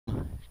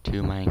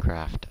to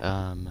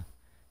Minecraft.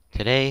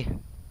 Today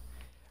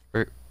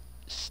we're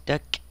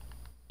stuck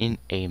in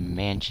a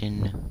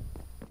mansion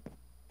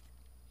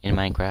in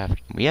Minecraft.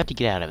 We have to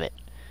get out of it.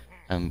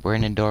 We're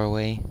in a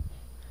doorway.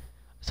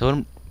 So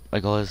what my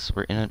goal is,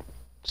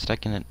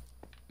 stuck in a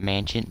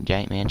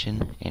giant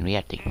mansion, and we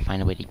have to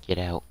find a way to get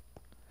out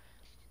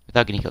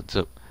without getting killed.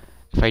 So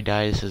if I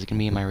die, this is gonna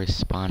be my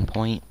respawn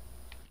point.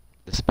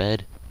 This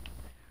bed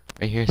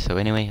right here. So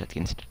anyway, let's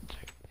get started.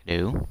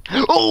 Hello.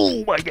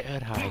 Oh my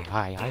God!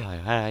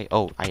 Hi.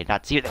 Oh, I did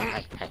not see you there.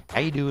 Hi.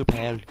 How you doing,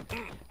 pal?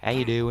 How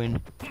you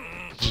doing?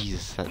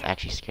 Jesus, that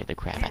actually scared the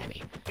crap out of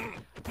me.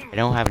 I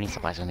don't have any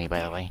supplies with me,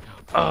 by the way.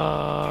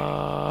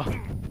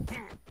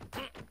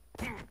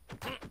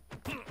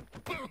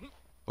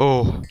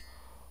 Oh.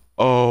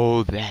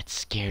 Oh, that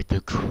scared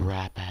the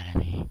crap out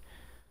of me.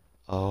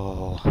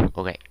 Oh,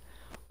 okay.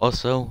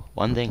 Also,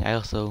 one thing, I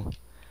also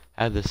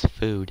have this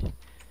food.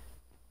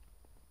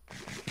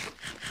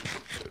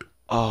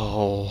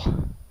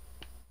 Oh.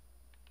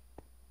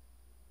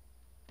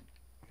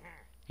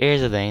 Here's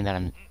the thing that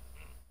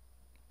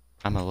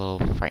I'm a little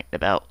frightened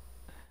about,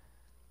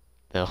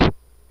 though.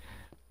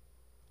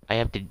 I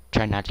have to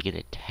try not to get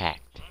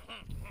attacked.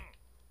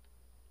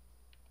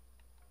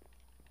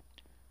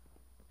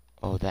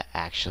 Oh, that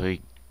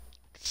actually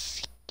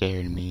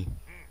scared me.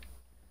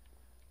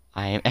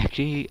 I am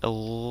actually a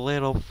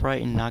little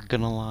frightened, not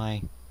gonna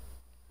lie.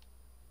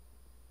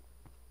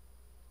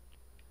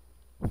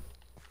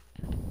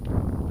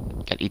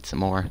 Gotta eat some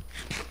more.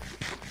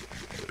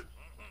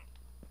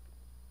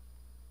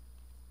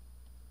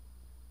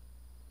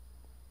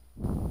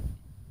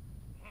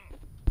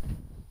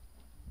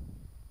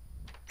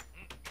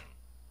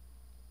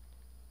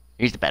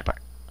 Here's the bad part.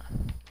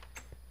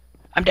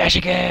 I'm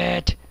dashing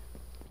it!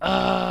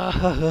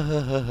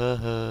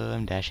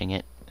 I'm dashing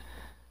it.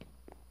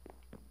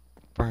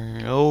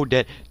 Oh,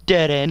 dead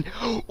end.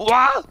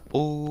 Wow!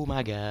 Oh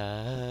my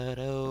God.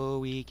 Oh,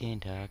 we can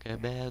talk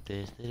about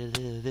this.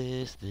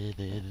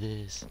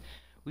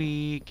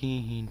 We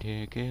can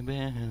talk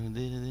about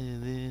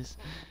this.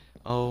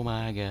 Oh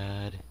my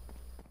God.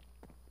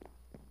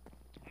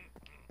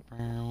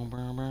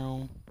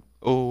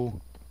 Oh.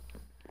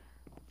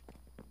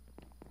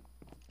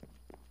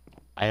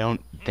 I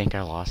don't think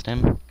I lost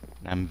him.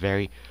 I'm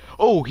very...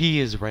 Oh,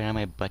 he is right on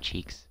my butt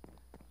cheeks.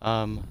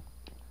 There's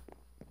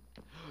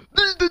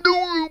the door!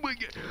 Oh my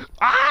God!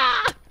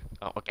 Ah!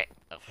 Oh, okay.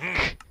 Oh.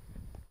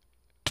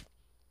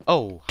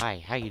 Oh,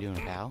 hi. How you doing,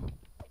 pal?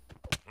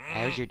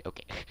 How's your...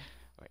 Okay.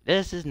 Alright,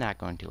 this is not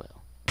going too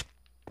well.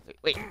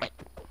 Wait.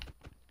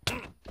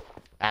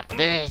 After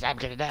this, I'm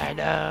gonna die.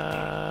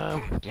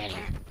 No! Get out of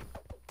here.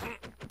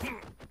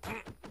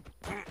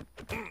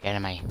 Get out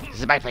of my... This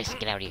is my place.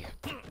 Get out of here.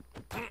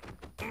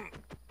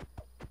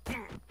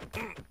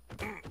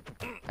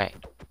 Alright.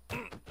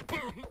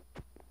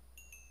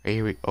 Right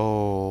here we...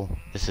 Oh,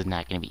 this is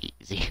not gonna be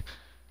easy.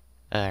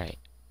 Alright.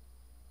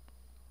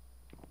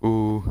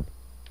 Ooh.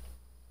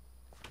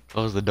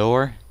 Close the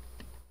door.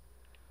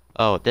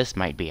 Oh, this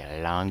might be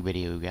a long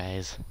video,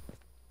 guys.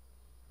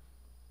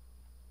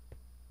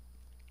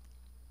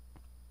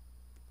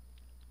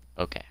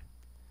 Okay.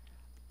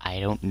 I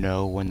don't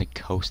know when the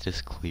coast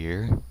is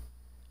clear.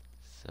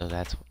 So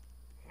that's...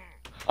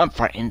 I'm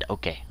frightened.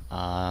 Okay.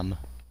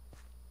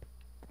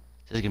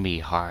 This is gonna be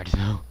hard,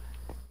 though.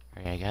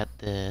 Alright, I got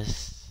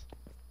this.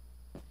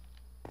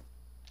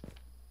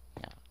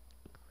 No. Crap,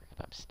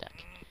 I'm stuck.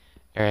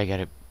 Alright, I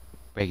gotta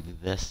break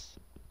this.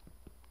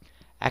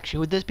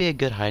 Actually, would this be a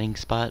good hiding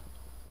spot?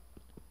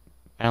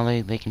 I don't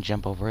think they can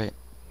jump over it.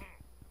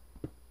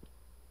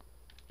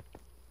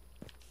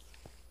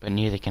 But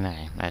neither can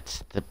I.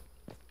 That's the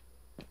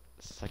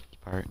sucky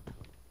part.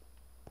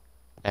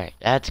 Alright,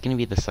 that's gonna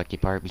be the sucky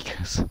part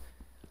because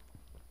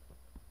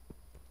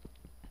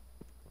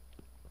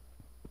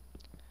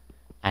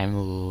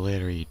I'm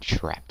literally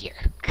trapped here.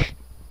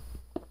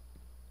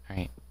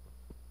 Alright.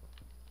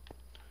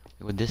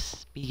 Would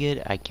this be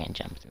good? I can't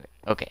jump through it.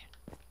 Okay.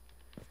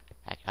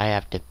 I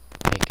have to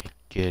pick a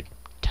good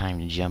time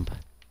to jump.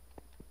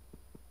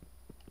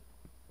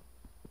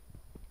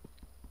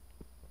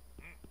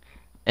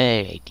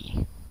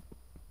 Alrighty.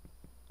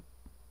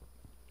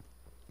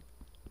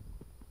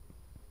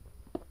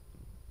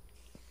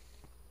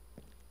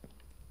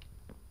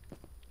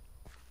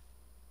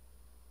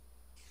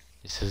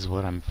 This is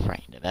what I'm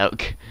frightened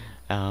about.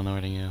 I don't know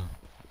where to go.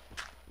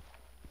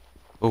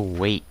 Oh,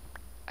 wait.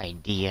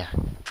 Idea.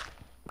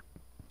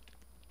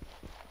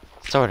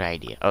 Sort of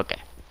idea. Okay.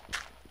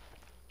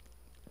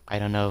 I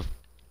don't know if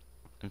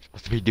I'm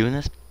supposed to be doing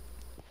this.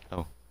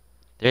 Oh.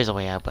 There's a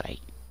way out, but I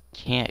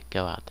can't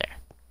go out there.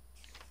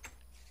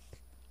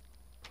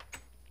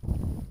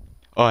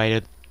 Oh, I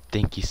didn't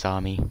think he saw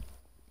me.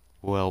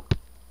 Welp.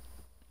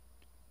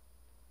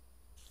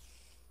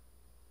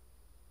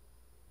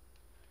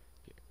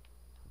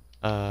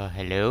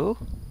 Hello?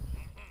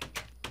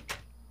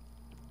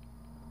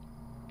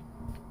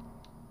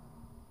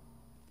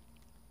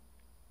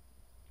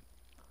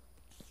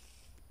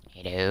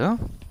 Hello?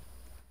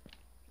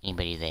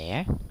 Anybody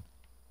there?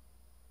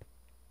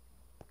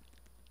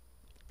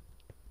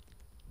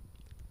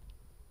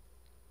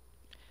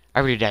 I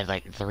already died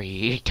like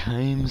 3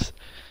 times.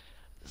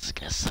 This is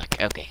gonna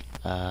suck. Okay.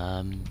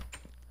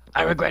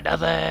 I regret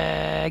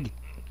nothing!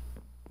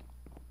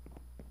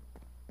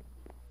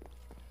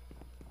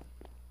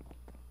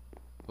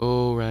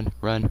 Oh, run,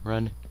 run,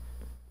 run.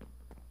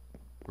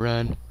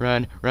 Run,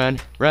 run, run,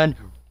 run!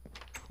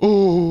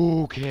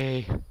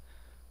 Okay.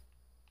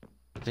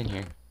 What's in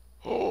here?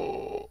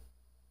 Oh!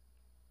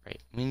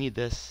 Right, we need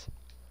this.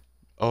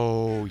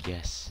 Oh,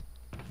 yes.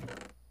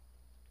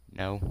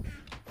 No.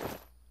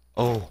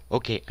 Oh,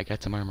 okay, I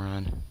got some armor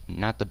on.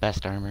 Not the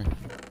best armor.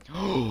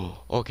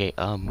 Oh, okay,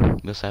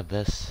 we also have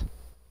this.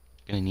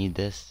 Gonna need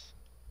this.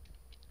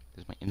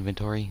 This is my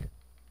inventory.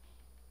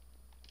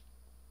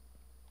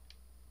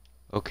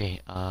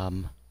 Okay,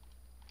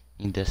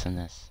 need this and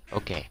this.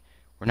 Okay,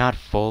 we're not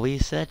fully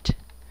set,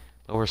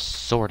 but we're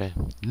sorta.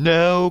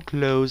 No,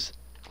 close.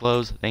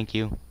 Close, thank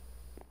you.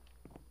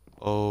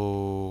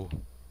 Oh.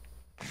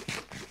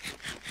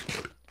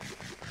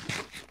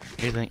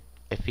 Here's the thing.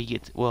 If he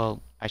gets,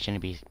 well, I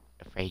shouldn't be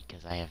afraid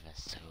because I have a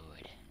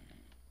sword.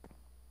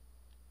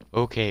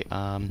 Okay,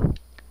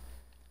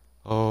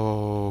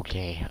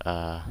 okay,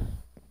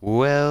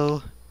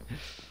 well,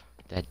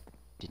 that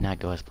did not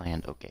go as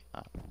planned. Okay,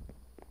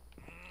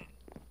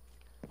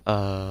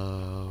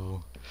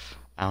 oh,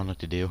 I don't know what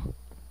to do.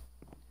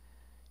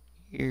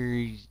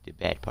 Here's the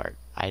bad part.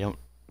 I'm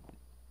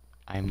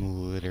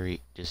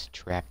literally just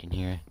trapped in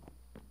here.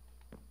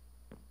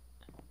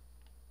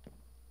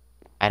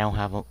 I don't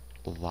have a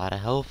lot of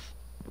health.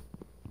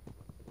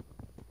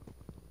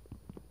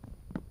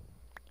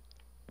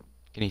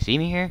 Can you see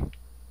me here?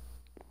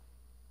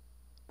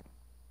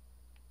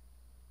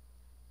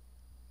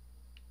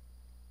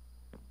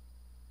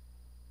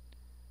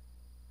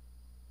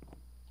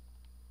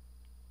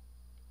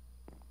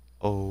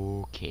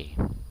 Okay.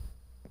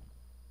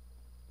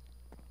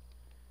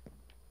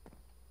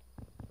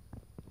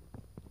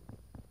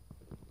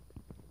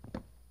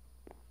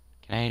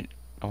 I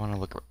want to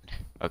look around.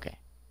 Okay.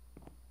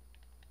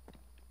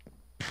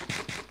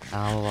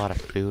 Not a lot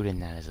of food,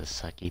 and that is a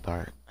sucky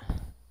part.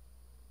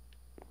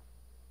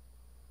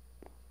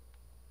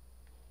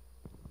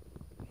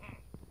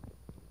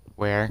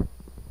 Where? Where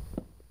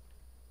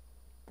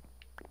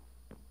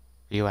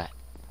you at?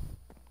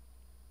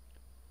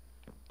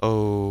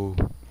 Oh,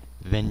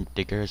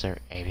 Vendigers are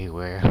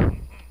everywhere.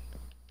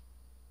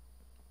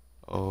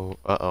 Oh,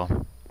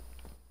 uh-oh.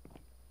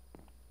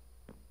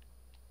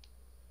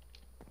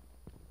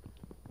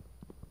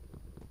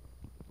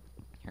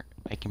 Here,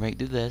 I can break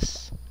through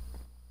this.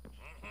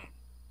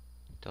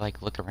 To,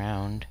 like, look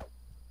around.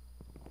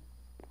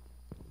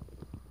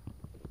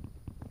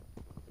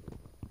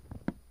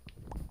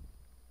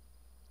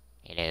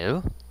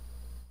 Hello?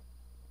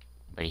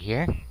 Anybody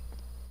here?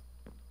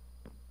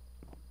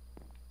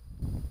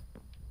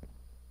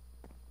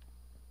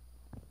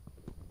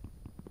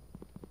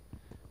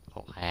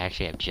 Oh, I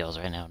actually have chills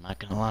right now, I'm not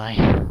gonna lie.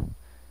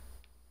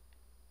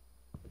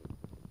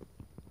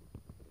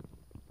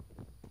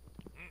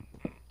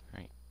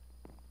 Right.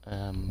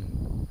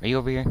 Are you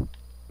over here?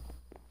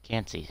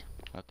 Can't see.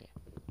 Okay.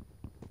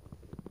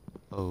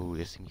 Oh,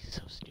 this thing is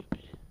so stupid.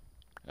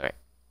 Alright.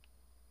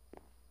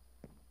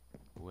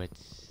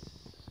 What's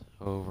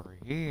over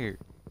here?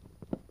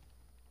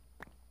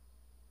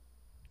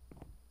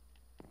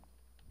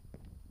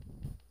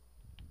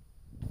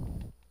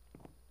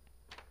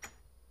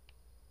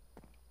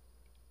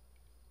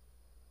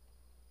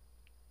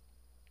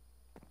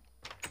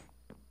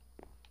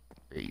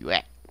 Where you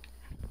at?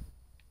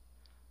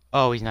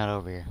 Oh, he's not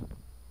over here.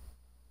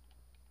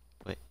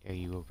 But are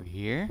you over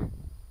here?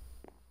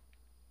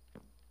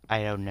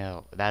 I don't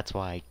know. That's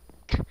why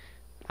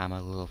I'm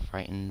a little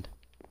frightened.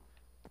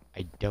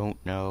 I don't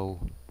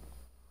know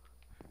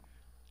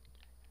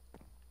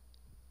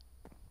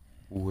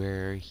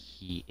where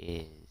he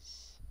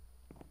is.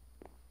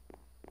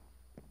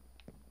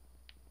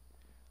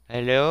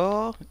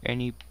 Hello?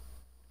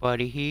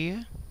 Anybody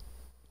here?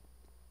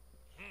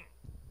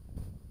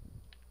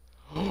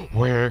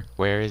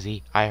 Where is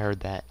he? I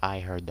heard that. I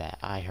heard that.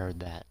 I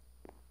heard that.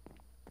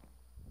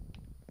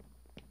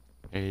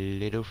 A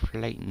little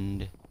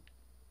frightened.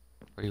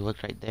 Where you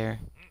look right there.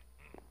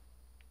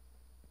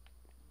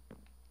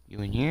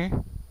 You in here?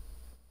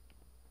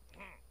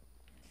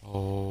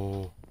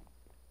 Oh.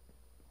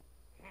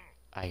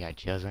 I got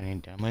chills running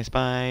down my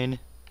spine.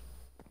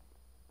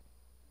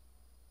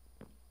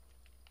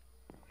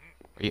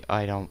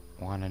 I don't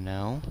want to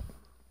know.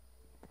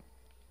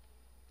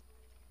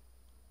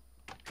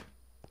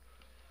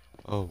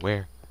 Oh,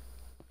 where?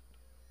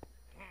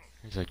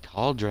 There's a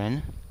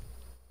cauldron.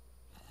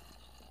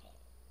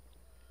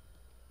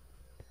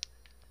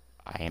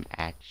 I am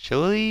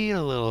actually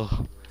a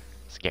little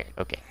scared.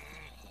 Okay.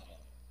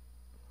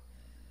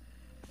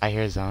 I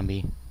hear a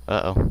zombie.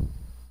 Uh-oh.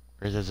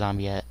 Where's the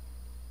zombie at?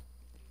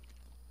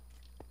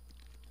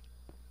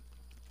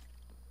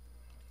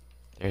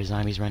 There's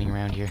zombies running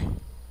around here.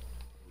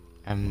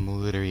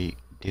 I'm literally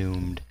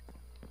doomed.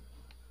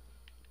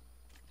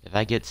 If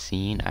I get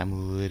seen,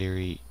 I'm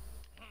literally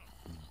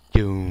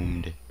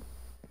doomed.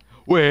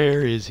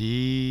 Where is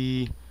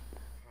he?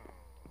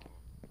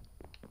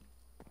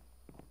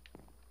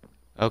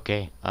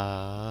 Okay,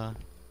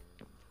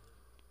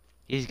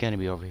 he's gonna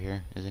be over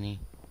here, isn't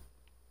he?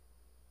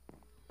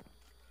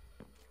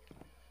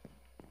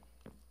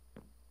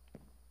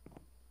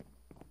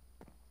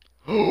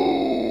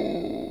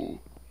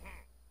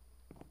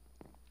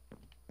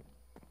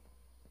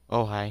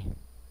 Oh, hi.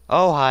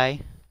 Oh,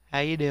 hi. How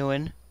you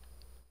doing?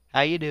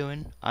 How you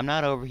doing? I'm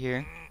not over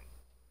here.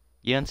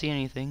 You don't see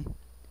anything?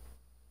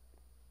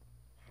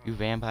 You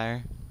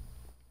vampire?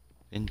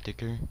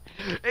 Vindicator?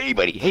 Hey,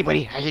 buddy! Hey,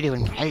 buddy! How you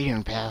doing? How you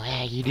doing, pal?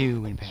 How you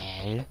doing,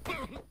 pal?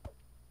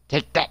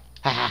 Take that!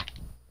 Haha!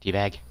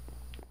 Teabag.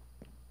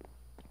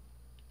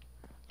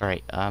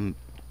 Alright,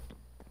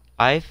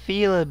 I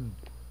feel a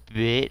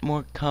bit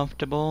more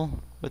comfortable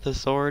with a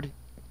sword.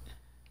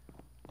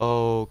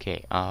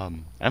 Okay,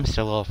 I'm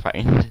still a little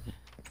frightened.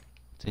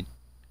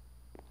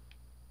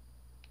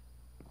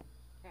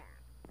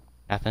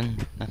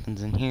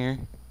 Nothing's in here.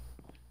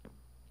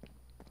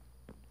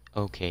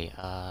 Okay,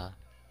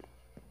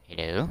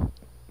 hello?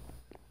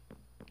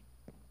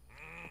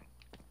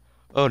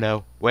 Oh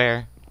no,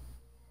 where?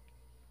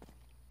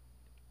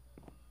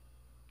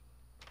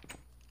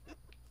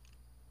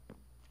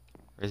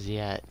 Where's he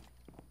at?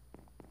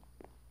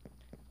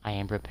 I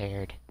am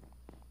prepared.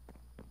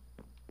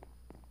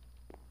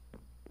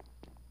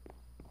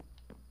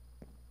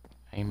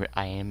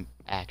 I am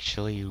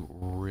actually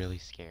really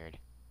scared.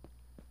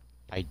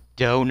 I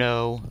don't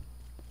know.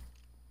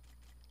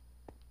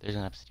 There's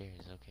an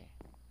upstairs, okay.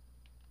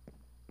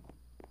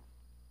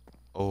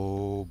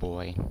 Oh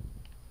boy.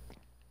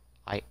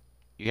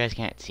 You guys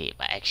can't see it,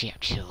 but I actually have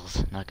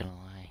chills, not gonna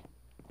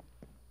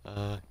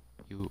lie.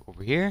 You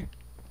over here?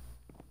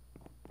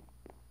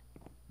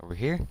 Over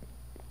here?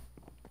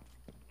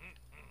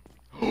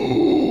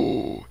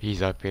 Oh,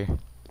 he's up here.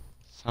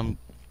 Some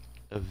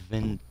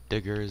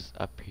Vendiggers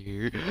up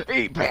here.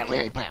 Hey,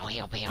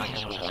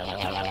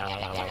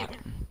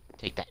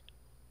 take that.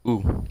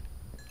 Ooh.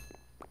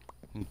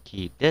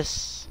 Keep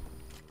this.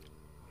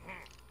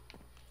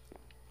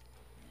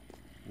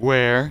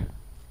 Where?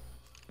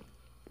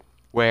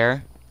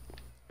 Where?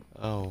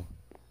 Oh.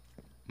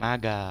 My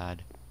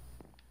god.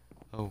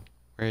 Oh,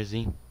 where is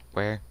he?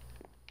 Where?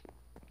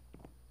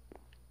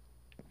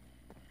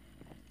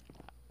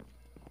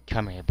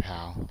 Come here,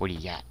 pal. What do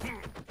you got?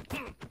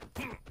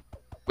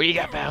 What do you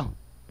got, pal?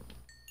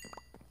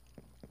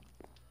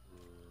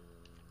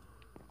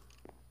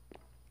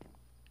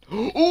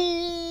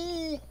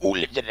 Ooh! Oh,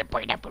 look at the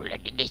pineapple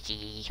under the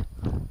sea.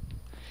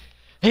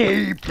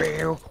 Hey,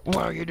 pal. What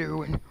are you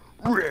doing?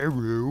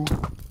 Raro.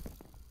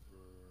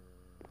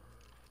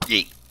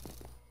 Yay.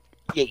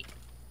 Yay.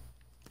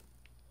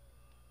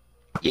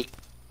 Yay.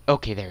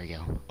 Okay, there we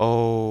go.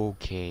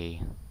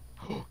 Okay.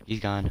 He's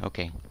gone.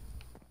 Okay.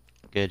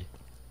 Good.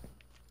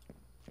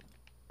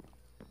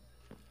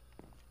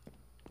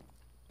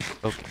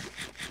 Okay.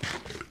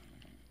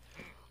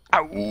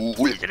 Ow!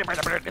 Look at the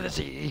pineapple under the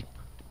sea.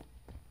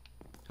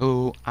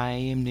 Oh, I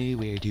am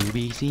nowhere to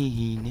be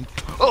seen.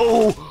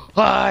 Oh,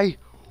 hi!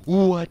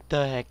 What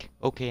the heck?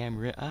 Okay, I'm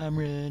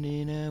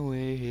running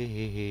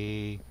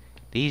away.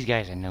 These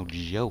guys are no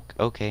joke.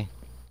 Okay.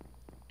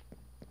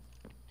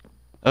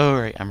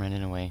 Alright, I'm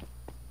running away.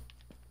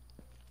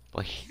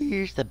 Well,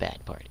 here's the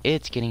bad part.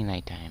 It's getting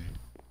nighttime.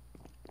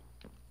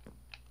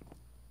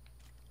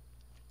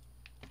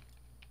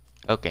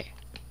 Okay.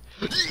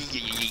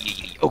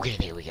 Okay,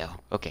 there we go.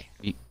 Okay.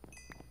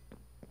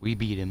 We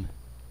beat him.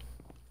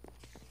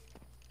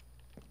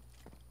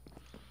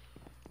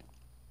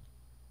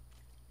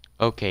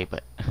 Okay,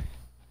 but...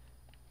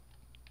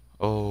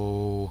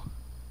 Oh...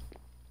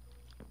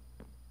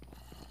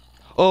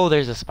 Oh,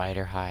 there's a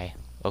spider. Hi.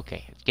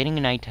 Okay, it's getting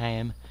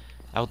nighttime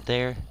out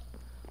there.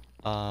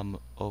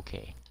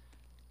 Okay.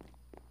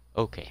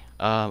 Okay.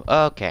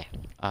 Okay.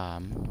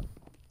 Gotta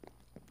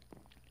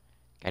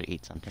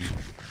eat something.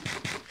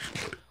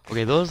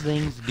 Okay, those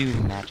things do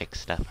magic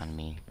stuff on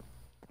me.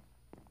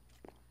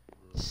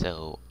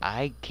 So,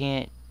 I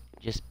can't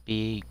just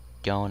be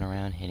going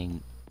around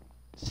hitting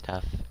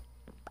stuff.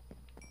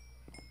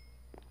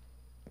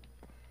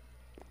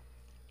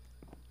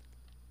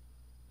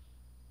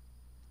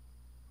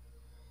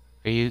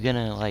 Are you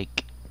gonna,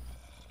 like,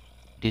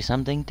 do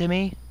something to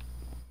me?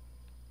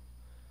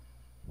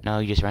 No,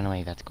 you just run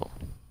away, that's cool.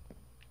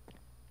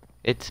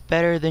 It's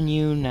better than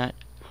you not...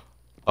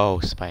 Oh,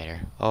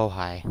 spider. Oh,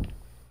 hi.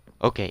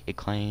 Okay,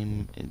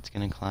 it's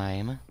gonna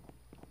climb.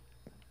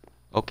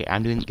 Okay,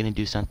 gonna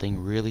do something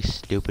really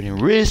stupid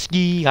and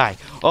risky. Hi.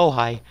 Oh,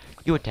 hi.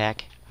 You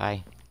attack.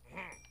 Hi.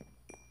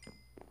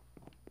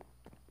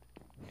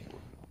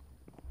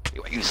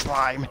 You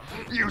slime.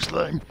 You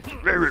slime.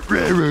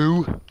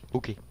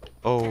 Okay.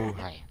 Oh,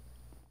 hi.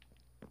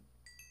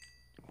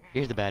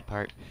 Here's the bad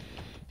part.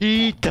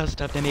 He does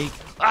stuff to me.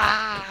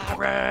 Ah!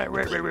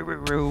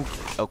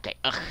 Okay.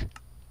 Ugh.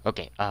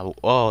 Okay.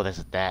 Oh,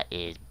 that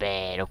is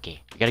bad.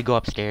 Okay. We gotta go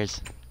upstairs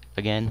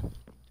again.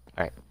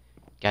 All right.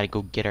 Gotta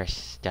go get our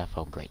stuff.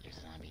 Oh, great. There's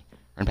a zombie.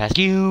 Run past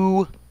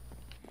you.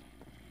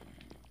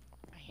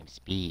 I am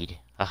speed.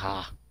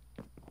 Haha.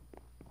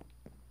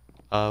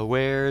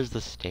 Where's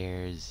the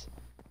stairs?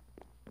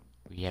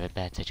 We have a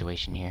bad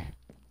situation here.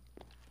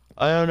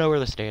 I don't know where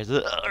the stairs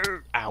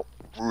are. Ow.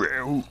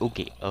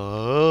 Okay.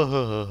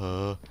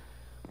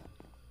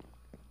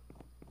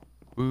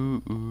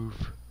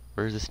 Oof.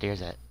 Where's the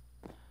stairs at?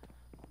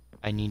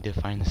 I need to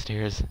find the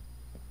stairs.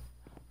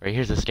 Right,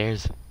 here's the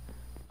stairs.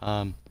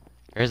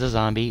 There's a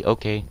zombie.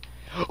 Okay.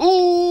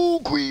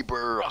 Oh,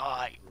 creeper!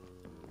 Hi.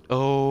 Oh.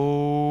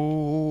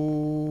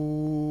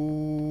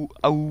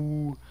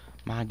 Oh.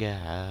 My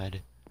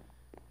God.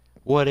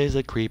 What is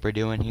a creeper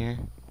doing here?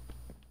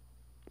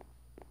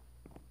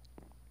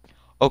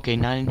 Okay,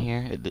 not in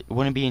here. It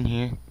wouldn't be in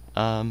here.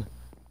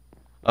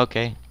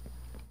 Okay.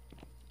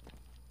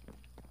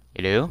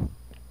 Hello?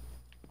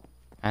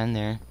 I'm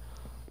there.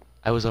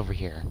 I was over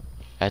here.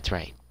 That's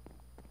right.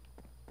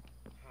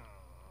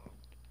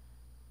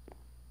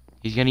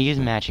 He's gonna use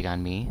magic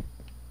on me.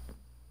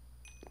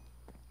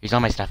 He's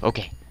on my stuff.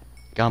 Okay.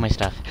 Got all my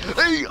stuff.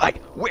 Hey,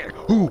 where?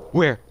 Who?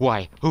 Where?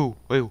 Why? Who?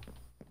 Who?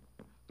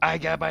 I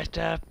got my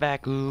stuff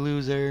back,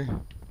 loser.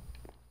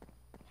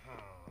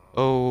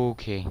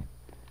 Okay.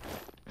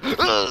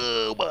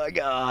 Oh my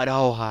God.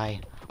 Oh,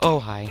 hi. Oh,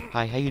 hi.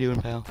 Hi, how you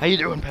doing, pal? How you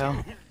doing,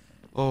 pal?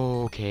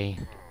 Okay.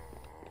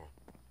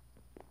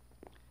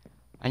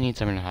 I need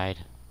somewhere to hide.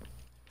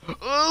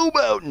 Oh,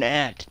 about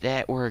that.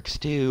 That works,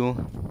 too.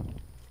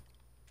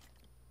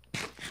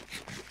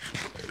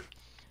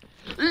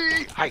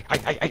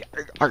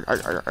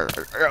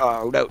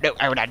 Oh, no, no.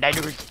 I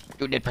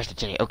did press it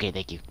today. Okay,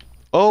 thank you.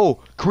 Oh,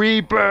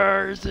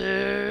 creepers!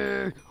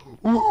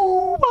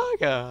 Oh, my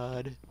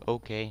God.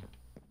 Okay.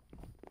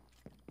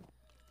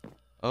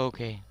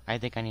 Okay, I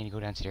think I need to go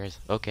downstairs.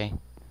 Okay.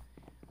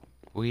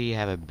 We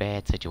have a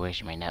bad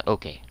situation right now.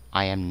 Okay,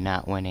 I am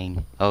not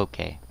winning.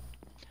 Okay.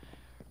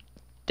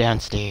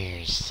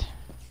 Downstairs.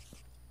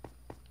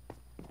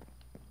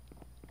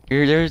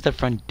 There's the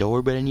front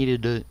door, but I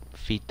needed to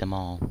defeat them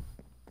all.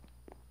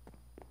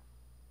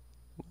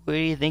 What do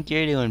you think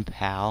you're doing,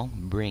 pal?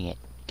 Bring it.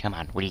 Come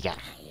on, what do you got?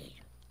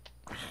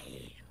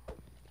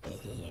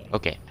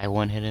 Okay, I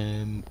one-hit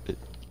him to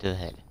the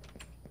head.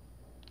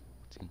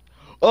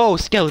 Oh,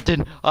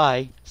 skeleton!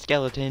 Hi,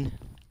 skeleton.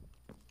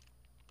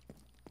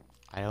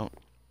 I don't...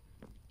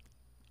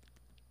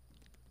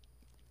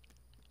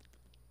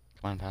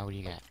 Come on, pal, what do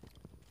you got?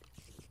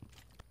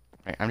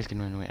 Right, I'm just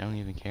gonna run away. I don't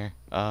even care.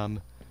 What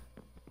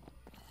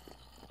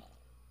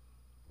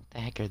the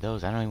heck are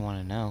those? I don't even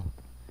want to know.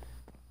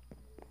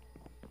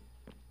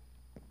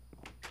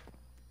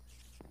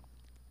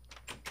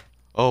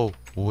 Oh,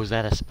 was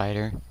that a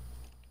spider?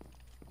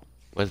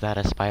 Was that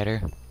a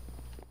spider?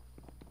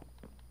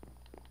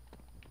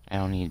 I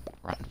don't need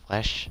rotten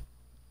flesh.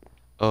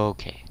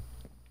 Okay.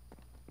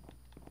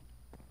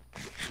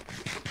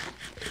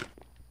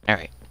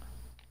 Alright.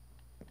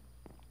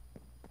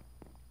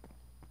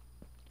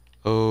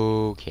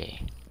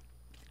 Okay.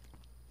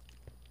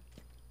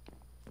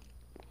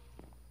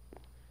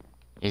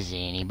 Is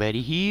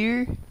anybody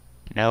here?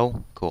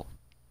 No? Cool.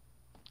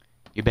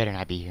 You better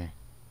not be here.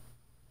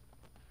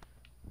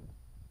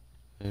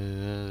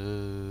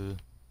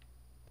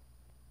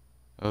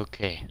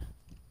 Okay.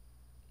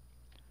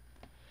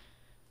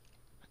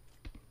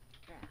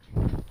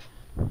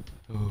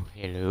 Oh,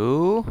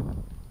 hello?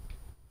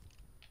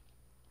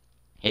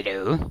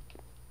 Hello?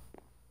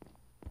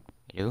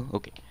 Hello?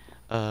 Okay.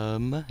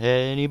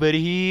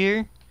 Anybody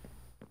here?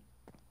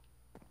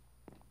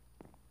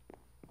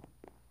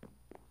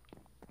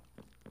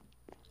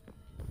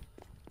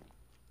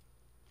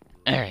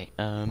 Alright,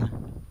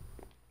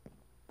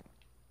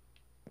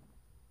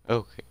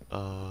 okay,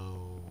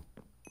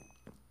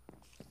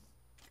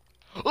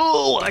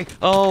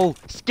 oh,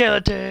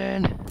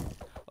 skeleton!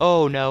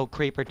 Oh no,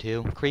 creeper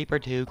 2, creeper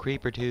 2,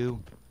 creeper 2.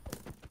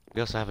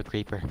 We also have a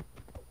creeper.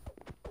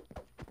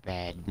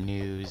 Bad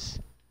news.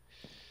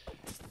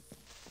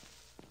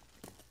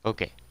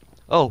 Okay.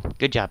 Oh,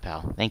 good job,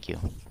 pal. Thank you.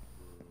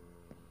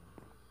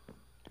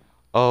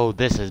 Oh,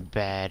 this is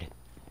bad.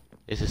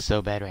 This is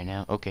so bad right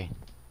now. Okay.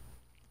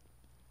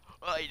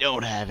 I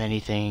don't have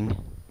anything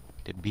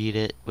to beat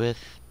it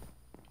with.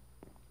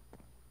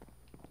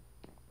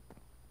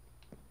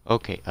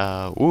 Okay,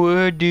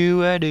 what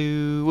do I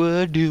do?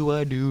 What do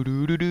I do?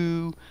 Do do do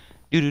do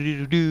do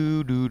do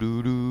do do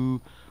do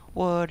do.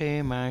 What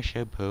am I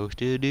supposed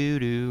to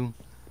do?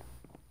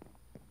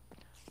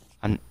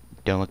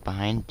 Don't look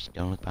behind. Just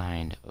don't look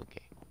behind.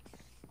 Okay.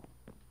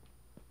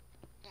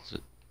 So,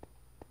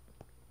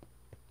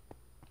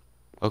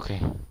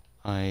 okay.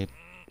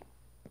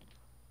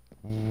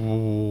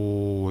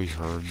 Oh, we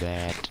heard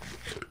that.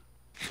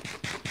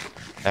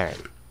 All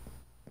right.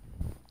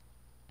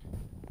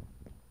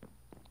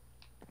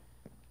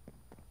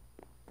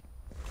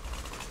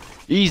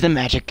 He's the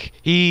magic.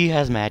 He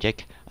has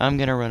magic. I'm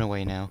gonna run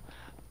away now.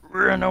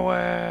 Run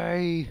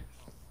away!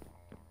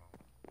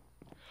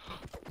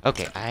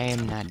 Okay, I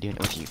am not doing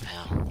it with you,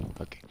 pal.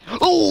 Okay.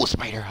 Oh,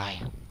 spider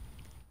eye!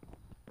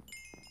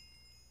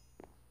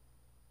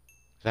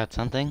 Is that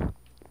something?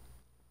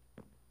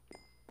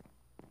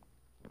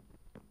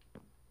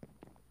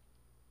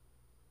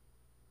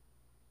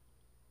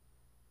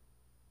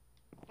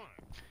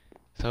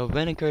 So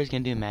Vinegars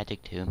can do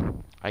magic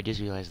too. I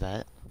just realized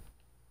that.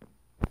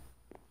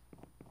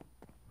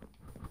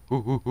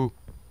 Ooh.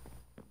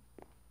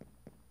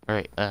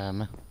 Alright,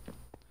 I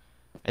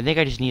think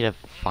I just need to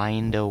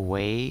find a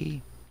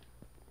way.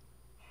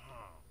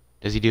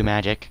 Does he do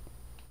magic?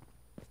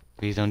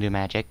 Please don't do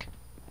magic.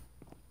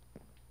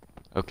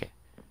 Okay.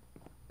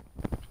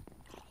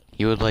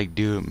 He would like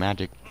do a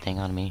magic thing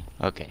on me.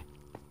 Okay.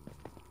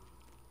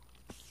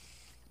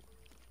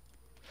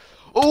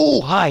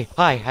 Oh, hi!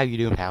 How you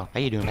doing, pal?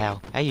 How you doing,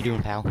 pal?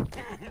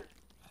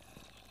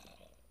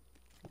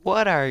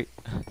 What are...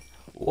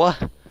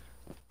 What?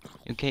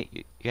 Okay,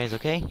 you guys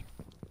okay?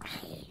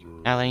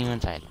 Not letting you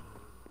inside.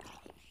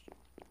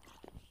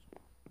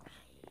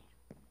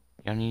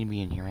 You don't need to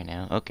be in here right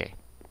now. Okay.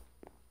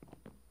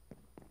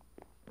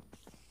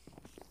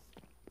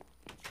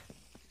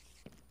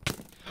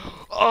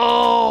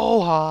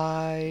 Oh,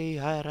 hi!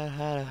 Hi.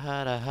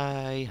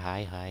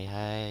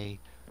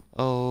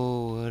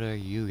 Oh, what are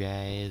you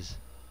guys? Is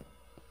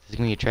this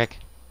gonna be a trick?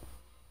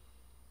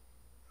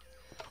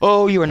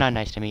 Oh, you are not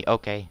nice to me.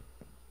 Okay.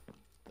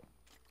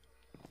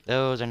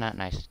 Those are not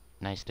nice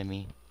to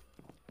me.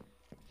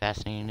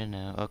 Fascinating to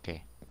know.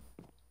 Okay.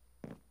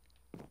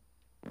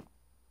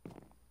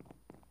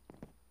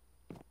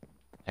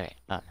 Okay,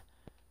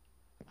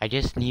 I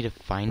just need to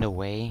find a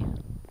way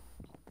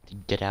to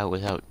get out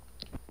without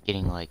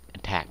getting, like,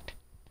 attacked.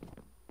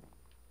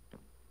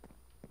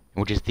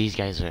 Which is these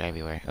guys are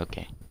everywhere.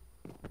 Okay.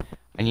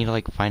 I need to,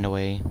 like, find a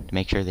way to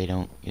make sure they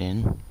don't get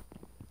in.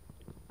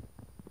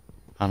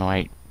 I don't know why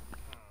I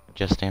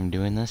just am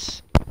doing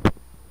this.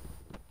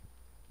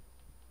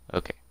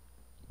 Okay.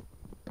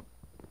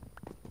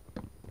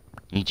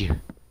 I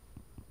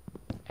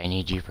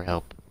need you for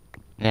help.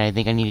 And I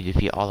think I need to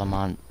defeat all the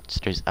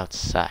monsters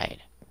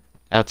outside.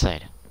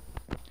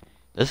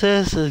 This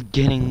is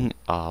getting,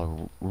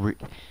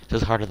 this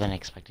is harder than I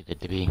expected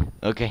it to be.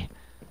 Okay.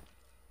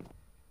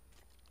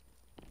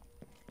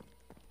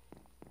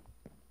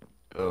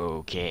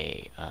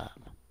 Okay,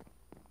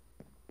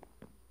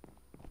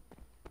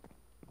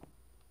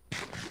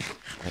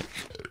 wait.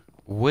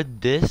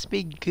 Would this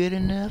be good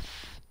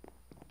enough?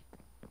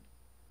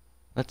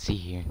 Let's see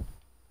here.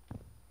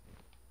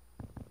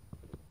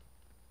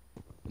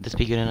 Would this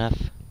be good enough?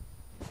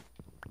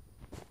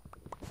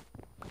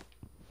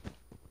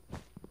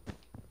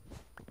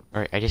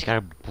 Alright, I just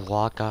gotta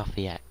block off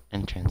the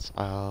entrance.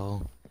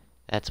 Oh,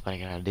 that's what I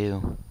gotta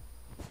do.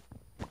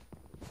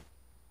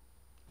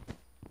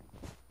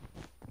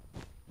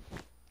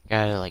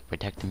 Gotta, like,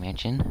 protect the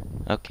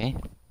mansion. Okay.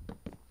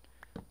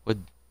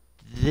 Would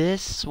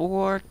this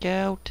work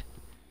out?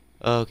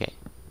 Okay.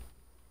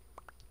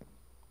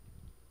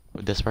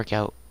 Would this work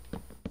out?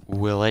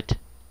 Will it?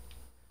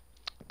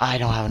 I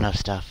don't have enough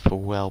stuff.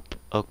 Welp.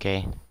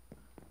 Okay.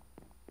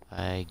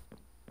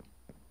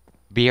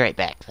 Be right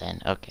back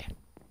then. Okay.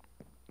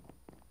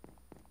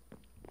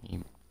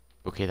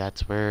 Okay,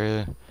 that's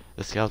where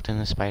the skeleton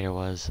and the spider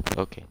was.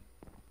 Okay.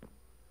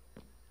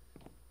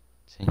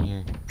 It's in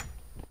here.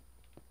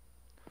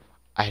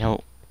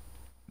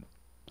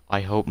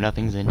 I hope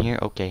nothing's in here.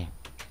 Okay.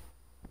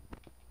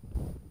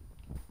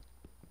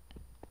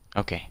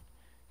 Okay.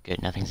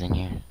 Good, nothing's in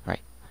here.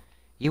 Alright.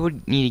 You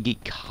would need to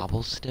get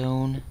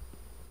cobblestone.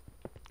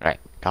 Alright,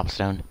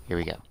 cobblestone. Here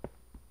we go.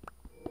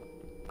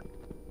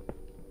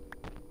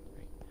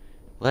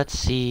 Let's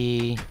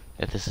see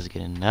if this is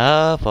good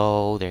enough.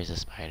 Oh, there's a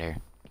spider.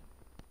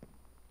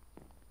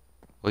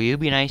 Will you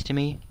be nice to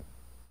me?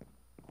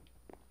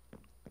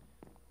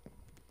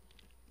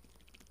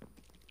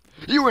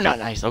 You were not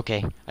nice.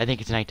 Okay, I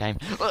think it's nighttime.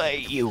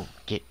 You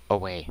get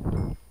away.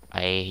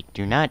 I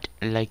do not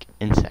like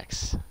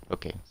insects.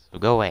 Okay, so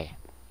go away.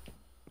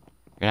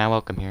 You're not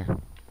welcome here.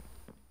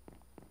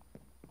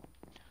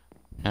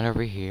 Not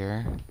over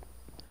here.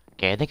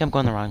 Okay, I think I'm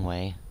going the wrong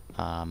way.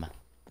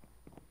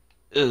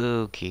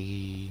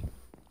 Okay.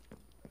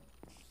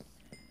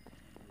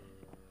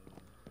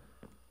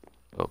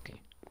 Okay.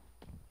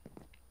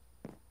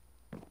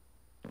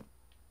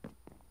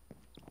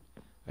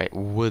 Right,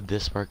 would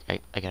this work? I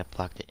gotta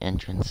block the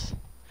entrance.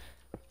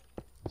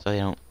 So they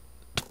don't...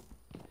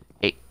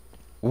 Hey,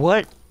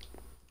 what?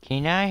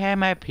 Can I have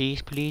my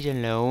piece, please,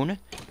 alone?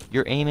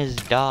 Your aim is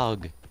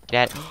dog.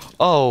 Get out.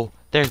 Oh,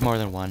 there's more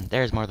than one.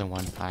 There's more than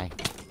one. Hi.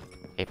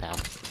 Hey, pal.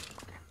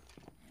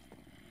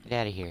 Get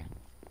out of here.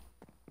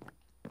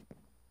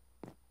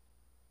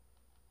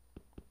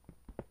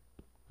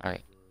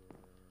 Alright.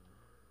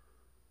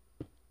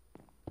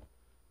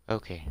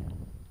 Okay.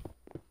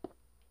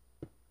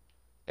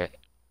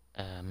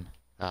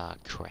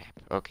 Crap.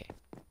 Okay.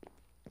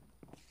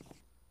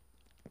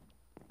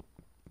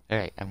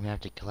 Alright, I'm gonna have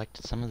to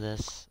collect some of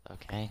this.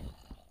 Okay.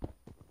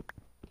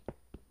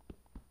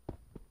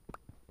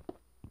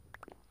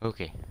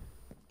 Okay.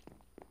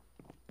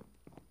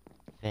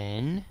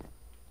 Then...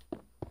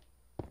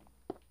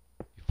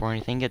 before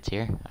anything gets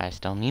here, I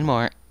still need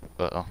more.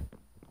 Uh-oh.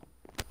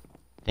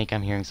 Think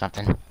I'm hearing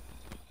something.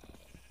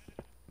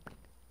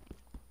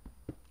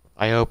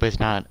 I hope it's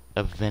not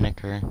a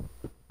vinegar.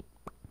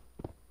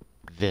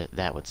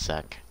 That would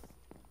suck.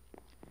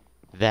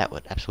 That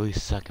would absolutely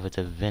suck if it's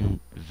a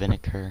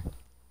vinegar.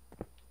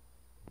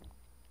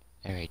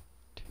 Alright.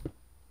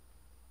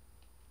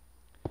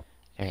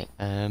 Alright,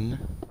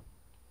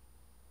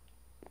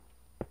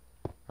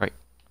 right.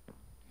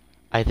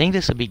 I think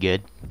this would be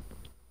good.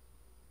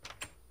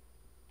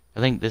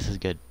 I think this is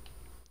good.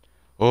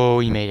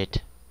 Oh, you made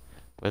it.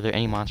 Were there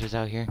any monsters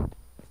out here?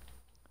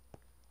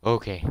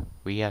 Okay,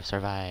 we have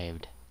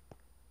survived.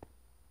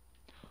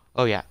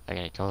 Oh yeah, I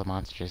gotta kill the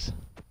monsters.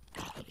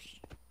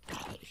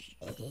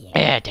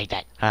 Yeah, take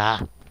that.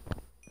 Ah.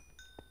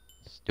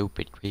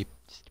 Stupid creep.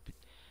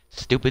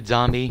 Stupid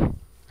zombie.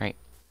 Right.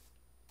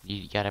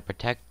 You gotta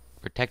protect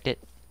it.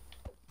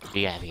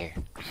 Get out of here.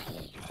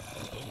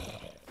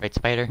 Right,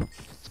 spider.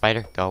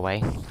 Spider, go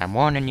away. I'm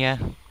warning you.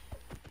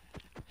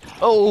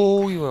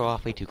 Oh, you were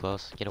awfully too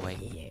close. Get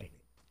away.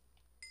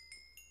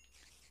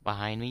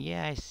 Behind me.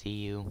 Yeah, I see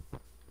you.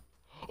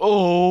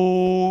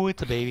 Oh,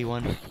 it's a baby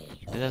one.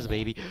 That's a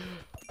baby.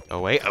 Go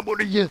away. I'm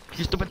warning you.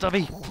 You stupid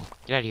zombie.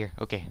 Get out of here.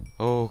 Okay.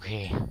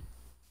 Okay.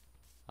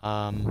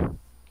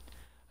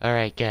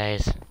 Alright,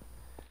 guys.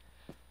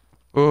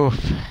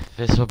 Oof.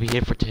 This will be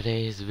it for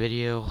today's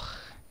video.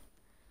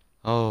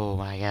 Oh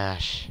my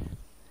gosh.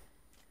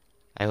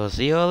 I will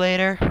see you all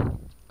later.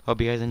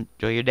 Hope you guys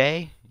enjoy your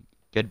day.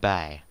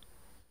 Goodbye.